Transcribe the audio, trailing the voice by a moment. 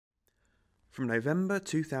From November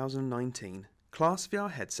 2019,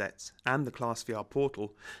 ClassVR headsets and the ClassVR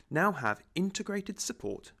portal now have integrated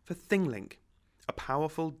support for Thinglink, a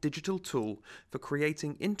powerful digital tool for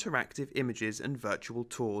creating interactive images and virtual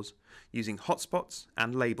tours using hotspots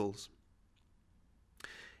and labels.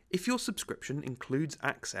 If your subscription includes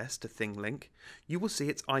access to Thinglink, you will see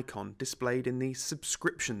its icon displayed in the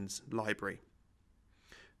Subscriptions library.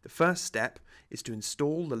 The first step is to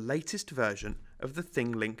install the latest version of the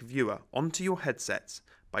Thinglink viewer onto your headsets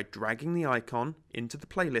by dragging the icon into the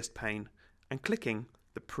playlist pane and clicking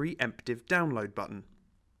the preemptive download button.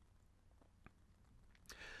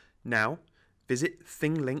 Now, visit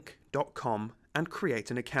thinglink.com and create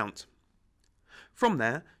an account. From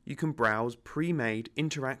there, you can browse pre-made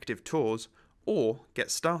interactive tours or get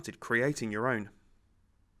started creating your own.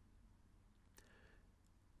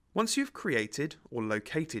 Once you've created or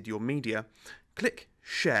located your media, click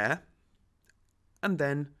Share and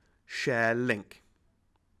then Share Link.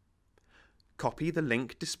 Copy the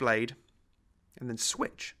link displayed and then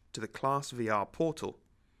switch to the ClassVR portal.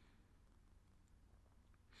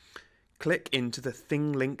 Click into the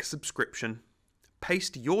Thinglink subscription,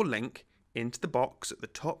 paste your link into the box at the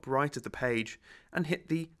top right of the page and hit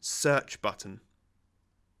the Search button.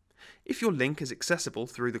 If your link is accessible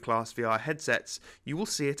through the ClassVR headsets, you will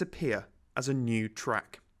see it appear as a new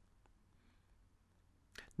track.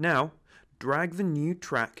 Now, drag the new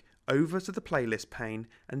track over to the playlist pane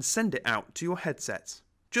and send it out to your headsets,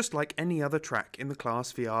 just like any other track in the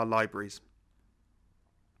ClassVR libraries.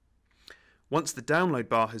 Once the download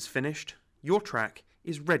bar has finished, your track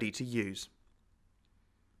is ready to use.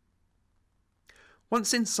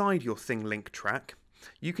 Once inside your Thinglink track,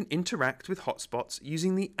 you can interact with hotspots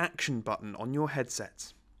using the Action button on your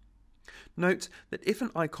headsets. Note that if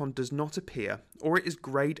an icon does not appear or it is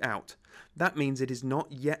greyed out, that means it is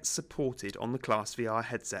not yet supported on the ClassVR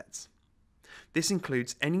headsets. This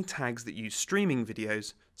includes any tags that use streaming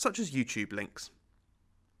videos, such as YouTube links.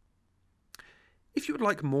 If you would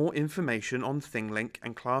like more information on Thinglink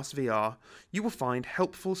and ClassVR, you will find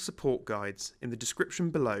helpful support guides in the description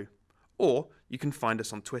below, or you can find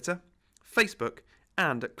us on Twitter, Facebook,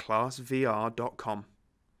 and at classvr.com.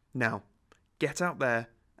 Now, get out there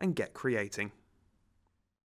and get creating.